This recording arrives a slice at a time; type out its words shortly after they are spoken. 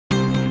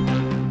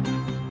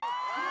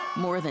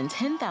More than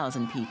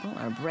 10,000 people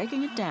are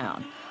breaking it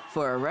down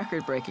for a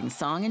record-breaking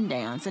song and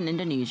dance in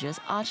Indonesia's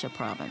Aceh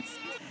province.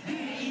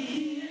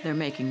 They're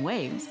making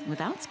waves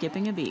without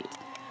skipping a beat.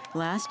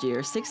 Last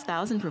year,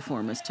 6,000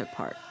 performers took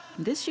part.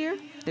 This year,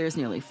 there's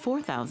nearly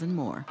 4,000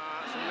 more.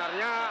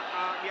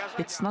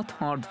 It's not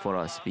hard for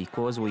us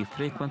because we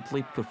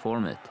frequently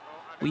perform it.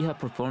 We have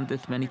performed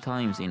it many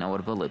times in our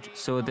village,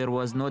 so there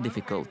was no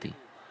difficulty.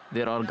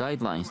 There are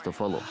guidelines to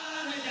follow.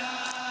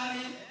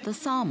 The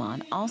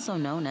Salmon, also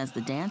known as the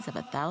Dance of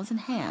 1,000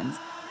 Hands,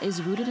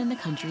 is rooted in the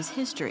country's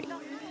history.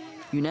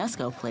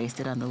 UNESCO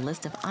placed it on the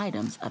list of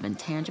items of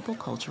intangible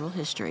cultural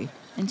history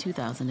in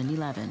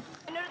 2011.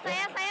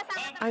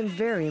 I'm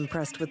very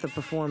impressed with the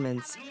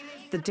performance.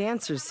 The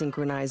dancers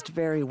synchronized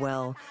very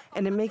well,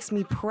 and it makes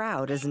me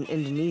proud as an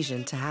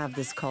Indonesian to have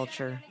this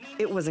culture.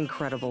 It was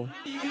incredible.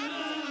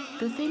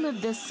 The theme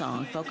of this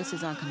song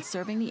focuses on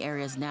conserving the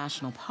area's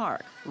national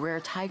park.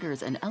 Rare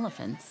tigers and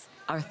elephants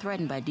are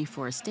threatened by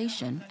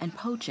deforestation and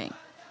poaching.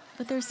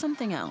 But there's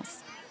something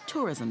else.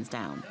 Tourism's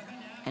down,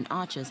 and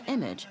Aceh's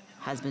image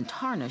has been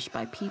tarnished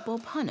by people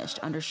punished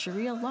under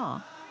Sharia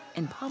law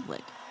in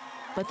public.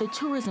 But the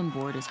tourism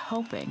board is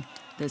hoping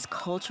this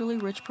culturally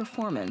rich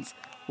performance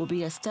will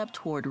be a step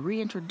toward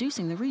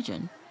reintroducing the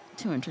region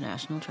to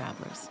international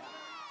travelers.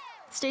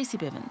 Stacey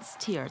Bivens,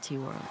 TRT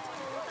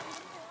World.